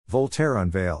Voltaire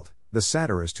Unveiled, The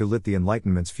Satirist Who Lit the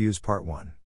Enlightenment's Fuse Part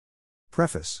 1.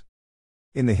 Preface.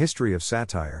 In the history of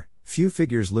satire, few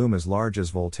figures loom as large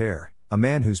as Voltaire, a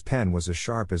man whose pen was as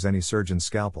sharp as any surgeon's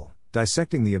scalpel,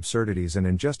 dissecting the absurdities and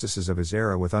injustices of his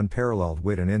era with unparalleled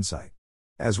wit and insight.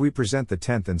 As we present the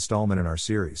 10th installment in our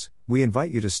series, we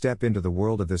invite you to step into the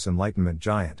world of this Enlightenment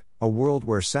giant, a world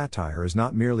where satire is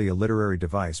not merely a literary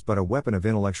device but a weapon of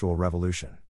intellectual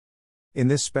revolution. In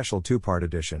this special two-part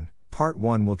edition, Part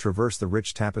 1 will traverse the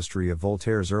rich tapestry of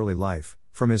Voltaire's early life,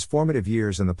 from his formative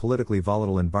years in the politically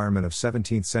volatile environment of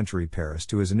 17th-century Paris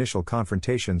to his initial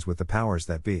confrontations with the powers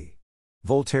that be.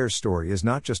 Voltaire's story is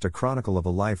not just a chronicle of a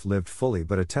life lived fully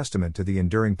but a testament to the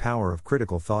enduring power of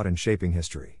critical thought in shaping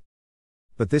history.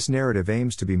 But this narrative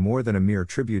aims to be more than a mere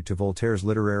tribute to Voltaire's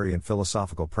literary and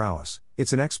philosophical prowess.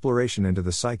 It's an exploration into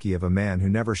the psyche of a man who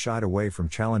never shied away from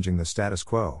challenging the status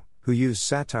quo, who used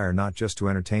satire not just to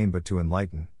entertain but to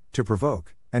enlighten, to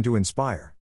provoke, and to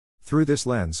inspire. Through this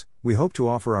lens, we hope to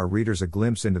offer our readers a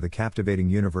glimpse into the captivating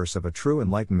universe of a true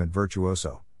Enlightenment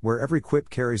virtuoso, where every quip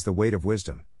carries the weight of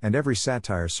wisdom, and every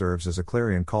satire serves as a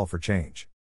clarion call for change.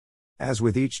 As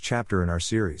with each chapter in our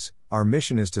series, our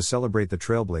mission is to celebrate the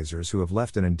trailblazers who have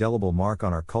left an indelible mark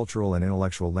on our cultural and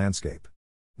intellectual landscape.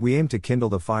 We aim to kindle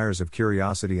the fires of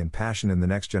curiosity and passion in the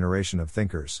next generation of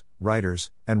thinkers,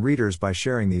 writers, and readers by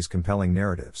sharing these compelling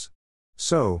narratives.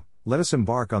 So, let us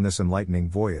embark on this enlightening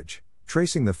voyage,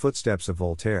 tracing the footsteps of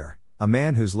Voltaire, a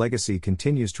man whose legacy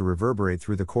continues to reverberate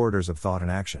through the corridors of thought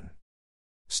and action.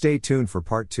 Stay tuned for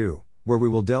Part 2, where we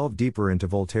will delve deeper into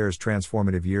Voltaire's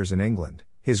transformative years in England,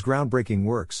 his groundbreaking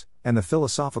works, and the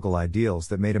philosophical ideals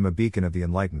that made him a beacon of the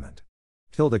Enlightenment.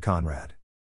 Hilda Conrad.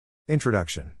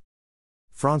 Introduction.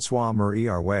 François-Marie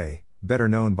Arouet, better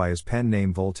known by his pen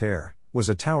name Voltaire, was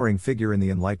a towering figure in the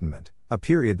Enlightenment, a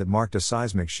period that marked a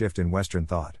seismic shift in Western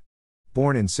thought.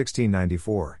 Born in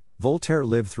 1694, Voltaire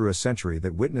lived through a century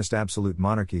that witnessed absolute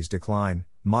monarchies' decline,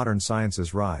 modern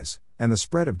science's rise, and the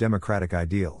spread of democratic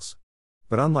ideals.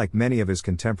 But unlike many of his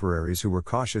contemporaries who were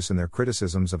cautious in their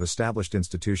criticisms of established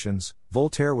institutions,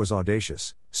 Voltaire was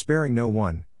audacious, sparing no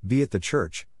one, be it the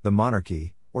church, the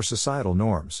monarchy, or societal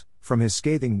norms, from his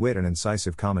scathing wit and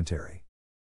incisive commentary.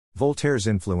 Voltaire's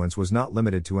influence was not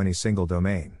limited to any single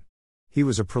domain. He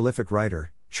was a prolific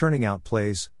writer, churning out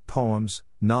plays, poems,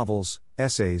 novels,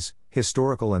 essays,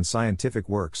 historical and scientific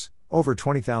works, over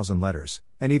 20,000 letters,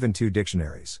 and even 2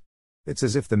 dictionaries. It's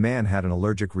as if the man had an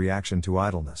allergic reaction to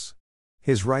idleness.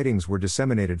 His writings were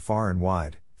disseminated far and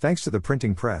wide, thanks to the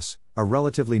printing press, a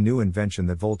relatively new invention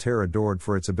that Voltaire adored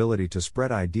for its ability to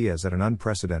spread ideas at an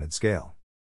unprecedented scale.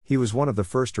 He was one of the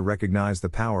first to recognize the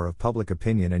power of public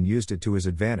opinion and used it to his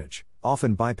advantage,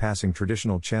 often bypassing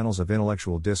traditional channels of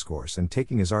intellectual discourse and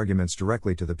taking his arguments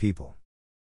directly to the people.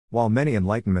 While many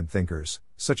Enlightenment thinkers,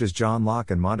 such as John Locke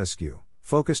and Montesquieu,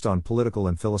 focused on political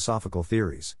and philosophical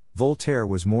theories, Voltaire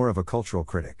was more of a cultural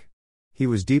critic. He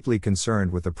was deeply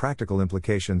concerned with the practical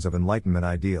implications of Enlightenment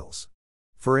ideals.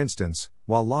 For instance,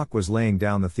 while Locke was laying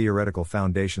down the theoretical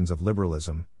foundations of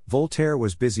liberalism, Voltaire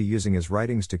was busy using his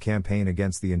writings to campaign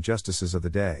against the injustices of the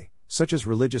day, such as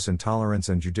religious intolerance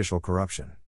and judicial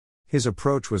corruption. His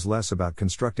approach was less about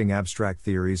constructing abstract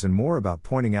theories and more about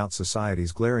pointing out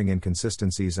society's glaring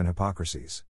inconsistencies and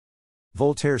hypocrisies.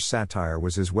 Voltaire's satire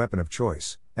was his weapon of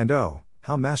choice, and oh,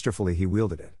 how masterfully he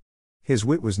wielded it. His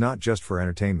wit was not just for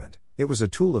entertainment, it was a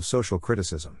tool of social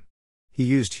criticism. He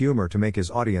used humor to make his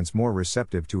audience more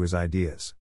receptive to his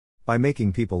ideas. By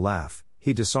making people laugh,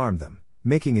 he disarmed them,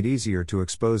 making it easier to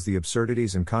expose the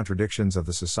absurdities and contradictions of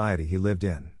the society he lived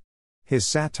in. His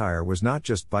satire was not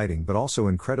just biting but also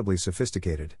incredibly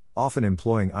sophisticated, often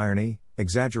employing irony,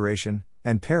 exaggeration,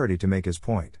 and parody to make his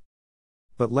point.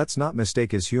 But let's not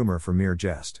mistake his humor for mere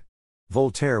jest.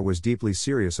 Voltaire was deeply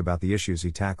serious about the issues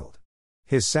he tackled.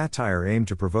 His satire aimed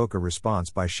to provoke a response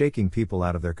by shaking people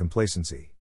out of their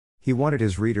complacency. He wanted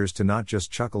his readers to not just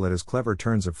chuckle at his clever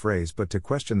turns of phrase but to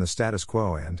question the status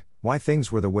quo and why things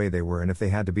were the way they were and if they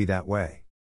had to be that way.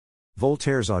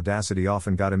 Voltaire's audacity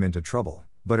often got him into trouble,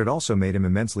 but it also made him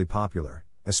immensely popular,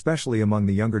 especially among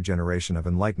the younger generation of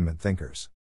Enlightenment thinkers.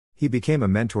 He became a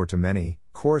mentor to many,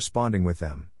 corresponding with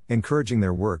them, encouraging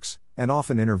their works, and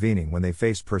often intervening when they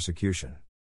faced persecution.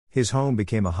 His home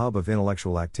became a hub of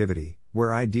intellectual activity,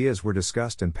 where ideas were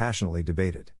discussed and passionately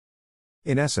debated.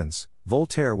 In essence,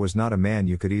 Voltaire was not a man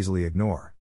you could easily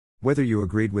ignore. Whether you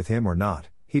agreed with him or not,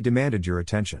 he demanded your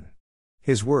attention.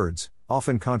 His words,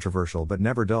 often controversial but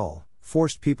never dull,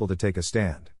 forced people to take a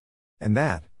stand. And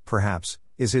that, perhaps,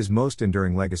 is his most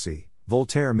enduring legacy.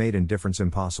 Voltaire made indifference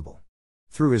impossible.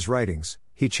 Through his writings,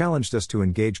 he challenged us to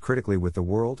engage critically with the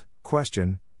world,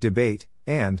 question, debate,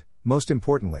 and, most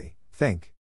importantly,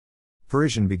 think.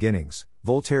 Parisian beginnings,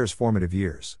 Voltaire's formative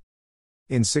years.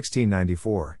 In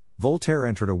 1694, Voltaire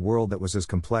entered a world that was as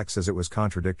complex as it was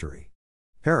contradictory.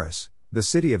 Paris, the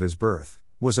city of his birth,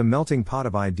 was a melting pot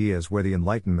of ideas where the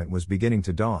Enlightenment was beginning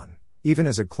to dawn, even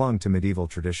as it clung to medieval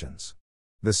traditions.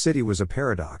 The city was a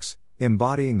paradox,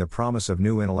 embodying the promise of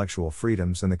new intellectual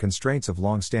freedoms and the constraints of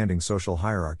long-standing social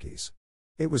hierarchies.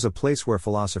 It was a place where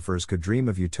philosophers could dream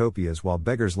of utopias while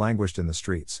beggars languished in the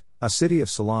streets, a city of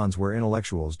salons where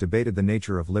intellectuals debated the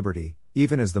nature of liberty,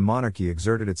 even as the monarchy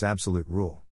exerted its absolute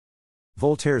rule.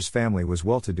 Voltaire's family was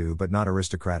well-to-do but not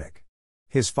aristocratic.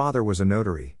 His father was a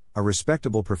notary, a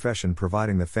respectable profession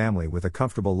providing the family with a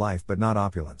comfortable life but not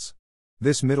opulence.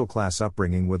 This middle-class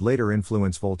upbringing would later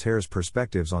influence Voltaire's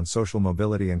perspectives on social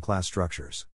mobility and class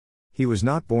structures. He was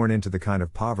not born into the kind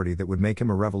of poverty that would make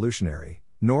him a revolutionary,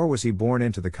 nor was he born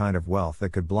into the kind of wealth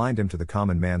that could blind him to the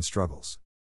common man's struggles.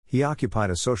 He occupied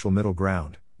a social middle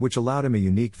ground, which allowed him a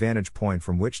unique vantage point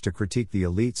from which to critique the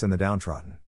elites and the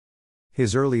downtrodden.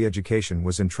 His early education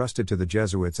was entrusted to the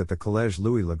Jesuits at the Collège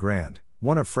Louis le Grand,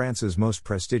 one of France's most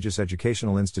prestigious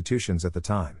educational institutions at the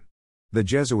time. The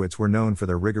Jesuits were known for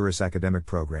their rigorous academic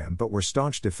program but were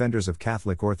staunch defenders of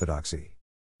Catholic orthodoxy.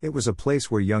 It was a place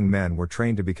where young men were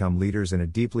trained to become leaders in a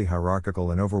deeply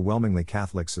hierarchical and overwhelmingly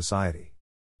Catholic society.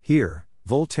 Here,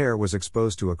 Voltaire was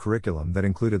exposed to a curriculum that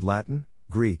included Latin,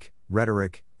 Greek,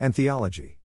 rhetoric, and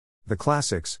theology. The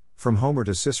classics, from Homer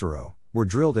to Cicero, were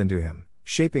drilled into him,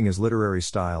 shaping his literary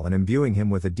style and imbuing him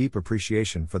with a deep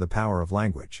appreciation for the power of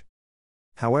language.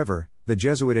 However, the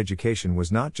Jesuit education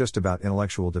was not just about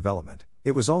intellectual development,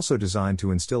 it was also designed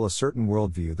to instill a certain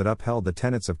worldview that upheld the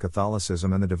tenets of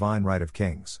Catholicism and the divine right of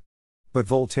kings. But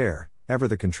Voltaire, ever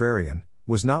the contrarian,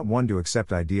 was not one to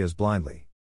accept ideas blindly.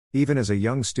 Even as a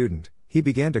young student, he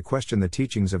began to question the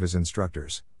teachings of his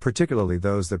instructors, particularly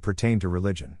those that pertained to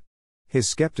religion. His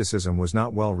skepticism was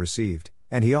not well received,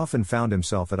 and he often found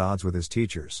himself at odds with his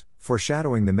teachers,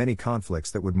 foreshadowing the many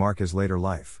conflicts that would mark his later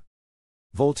life.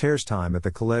 Voltaire's time at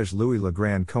the Collège Louis le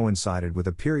Grand coincided with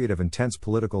a period of intense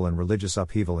political and religious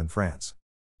upheaval in France.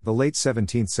 The late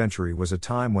 17th century was a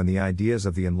time when the ideas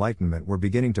of the Enlightenment were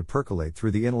beginning to percolate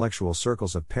through the intellectual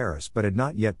circles of Paris but had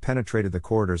not yet penetrated the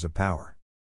corridors of power.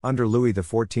 Under Louis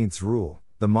XIV's rule,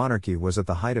 the monarchy was at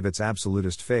the height of its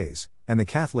absolutist phase, and the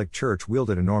Catholic Church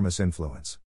wielded enormous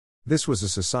influence. This was a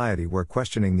society where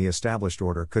questioning the established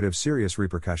order could have serious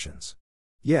repercussions.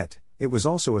 Yet, it was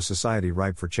also a society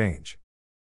ripe for change.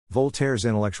 Voltaire's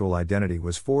intellectual identity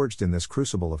was forged in this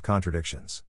crucible of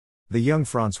contradictions. The young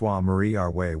François-Marie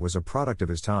Arouet was a product of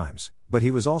his times, but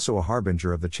he was also a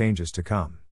harbinger of the changes to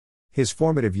come. His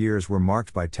formative years were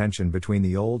marked by tension between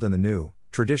the old and the new,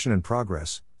 tradition and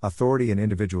progress, authority and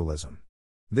individualism.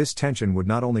 This tension would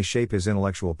not only shape his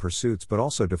intellectual pursuits but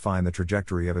also define the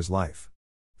trajectory of his life.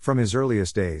 From his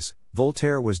earliest days,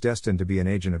 Voltaire was destined to be an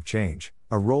agent of change,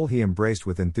 a role he embraced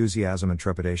with enthusiasm and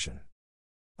trepidation.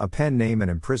 A pen name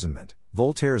and imprisonment,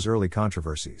 Voltaire's early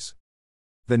controversies.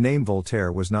 The name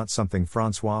Voltaire was not something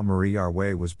François-Marie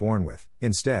Arouet was born with,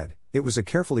 instead, it was a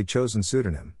carefully chosen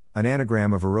pseudonym, an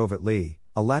anagram of Arovat Lee,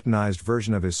 a Latinized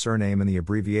version of his surname and the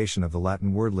abbreviation of the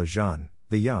Latin word le jeune,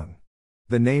 the young.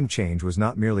 The name change was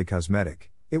not merely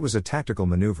cosmetic, it was a tactical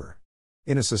maneuver.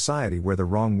 In a society where the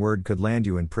wrong word could land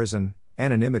you in prison,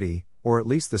 anonymity, or at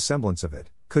least the semblance of it,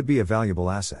 could be a valuable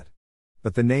asset.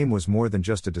 But the name was more than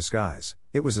just a disguise,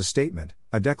 it was a statement,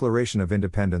 a declaration of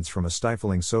independence from a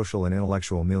stifling social and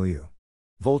intellectual milieu.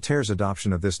 Voltaire's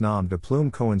adoption of this nom de plume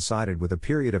coincided with a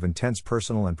period of intense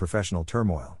personal and professional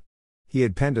turmoil. He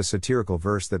had penned a satirical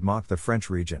verse that mocked the French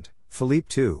regent,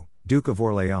 Philippe II, Duke of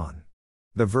Orléans.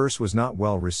 The verse was not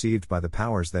well received by the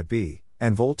powers that be,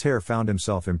 and Voltaire found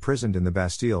himself imprisoned in the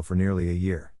Bastille for nearly a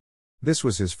year. This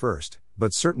was his first,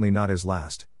 but certainly not his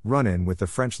last, run-in with the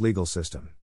French legal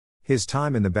system. His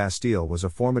time in the Bastille was a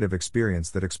formative experience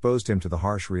that exposed him to the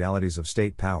harsh realities of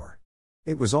state power.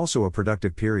 It was also a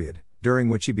productive period, during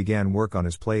which he began work on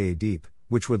his play Oedipe,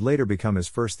 which would later become his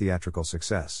first theatrical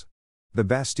success. The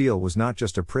Bastille was not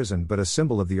just a prison but a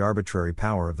symbol of the arbitrary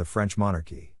power of the French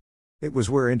monarchy. It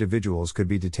was where individuals could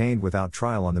be detained without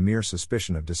trial on the mere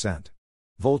suspicion of dissent.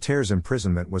 Voltaire's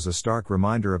imprisonment was a stark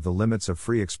reminder of the limits of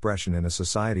free expression in a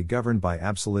society governed by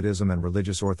absolutism and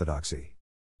religious orthodoxy.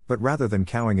 But rather than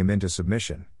cowing him into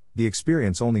submission, the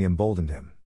experience only emboldened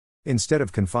him. Instead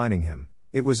of confining him,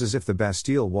 it was as if the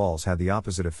Bastille walls had the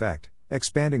opposite effect,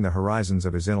 expanding the horizons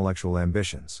of his intellectual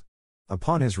ambitions.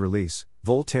 Upon his release,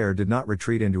 Voltaire did not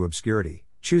retreat into obscurity,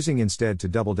 choosing instead to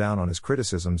double down on his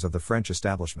criticisms of the French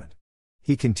establishment.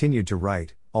 He continued to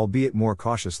write, albeit more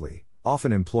cautiously,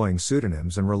 often employing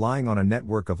pseudonyms and relying on a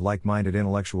network of like-minded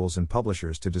intellectuals and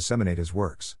publishers to disseminate his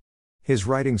works. His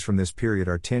writings from this period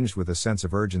are tinged with a sense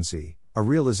of urgency, a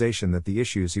realization that the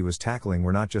issues he was tackling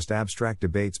were not just abstract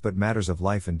debates but matters of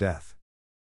life and death.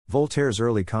 Voltaire's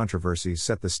early controversies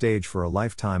set the stage for a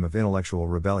lifetime of intellectual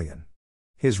rebellion.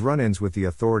 His run-ins with the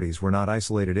authorities were not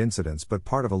isolated incidents but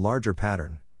part of a larger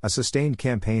pattern, a sustained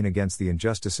campaign against the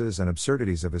injustices and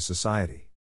absurdities of his society.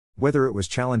 Whether it was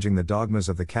challenging the dogmas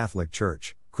of the Catholic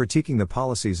Church, critiquing the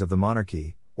policies of the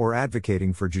monarchy, or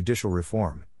advocating for judicial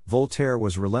reform, Voltaire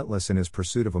was relentless in his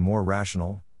pursuit of a more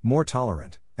rational, more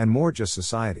tolerant, and more just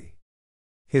society.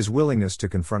 His willingness to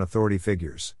confront authority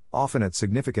figures, often at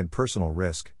significant personal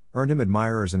risk, earned him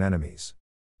admirers and enemies.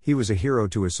 He was a hero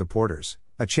to his supporters,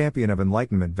 a champion of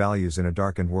Enlightenment values in a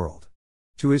darkened world.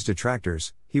 To his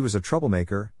detractors, he was a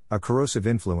troublemaker, a corrosive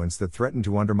influence that threatened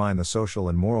to undermine the social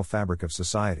and moral fabric of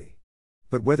society.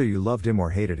 But whether you loved him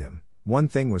or hated him, one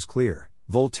thing was clear: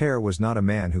 Voltaire was not a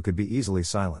man who could be easily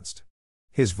silenced.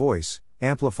 His voice,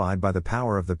 amplified by the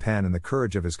power of the pen and the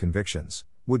courage of his convictions,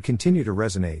 would continue to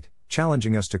resonate,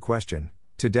 challenging us to question,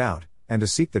 to doubt, and to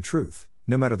seek the truth,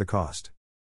 no matter the cost.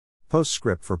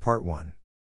 Postscript for Part 1.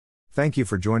 Thank you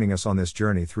for joining us on this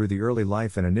journey through the early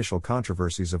life and initial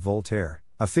controversies of Voltaire,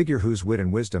 a figure whose wit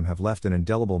and wisdom have left an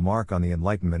indelible mark on the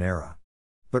Enlightenment era.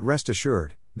 But rest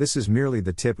assured, this is merely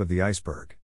the tip of the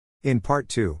iceberg. In Part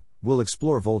 2, we'll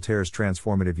explore Voltaire's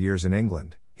transformative years in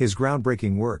England, his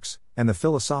groundbreaking works, and the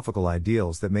philosophical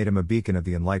ideals that made him a beacon of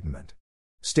the Enlightenment.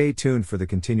 Stay tuned for the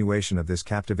continuation of this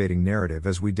captivating narrative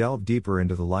as we delve deeper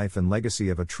into the life and legacy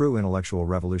of a true intellectual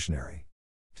revolutionary.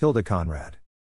 Hilda Conrad.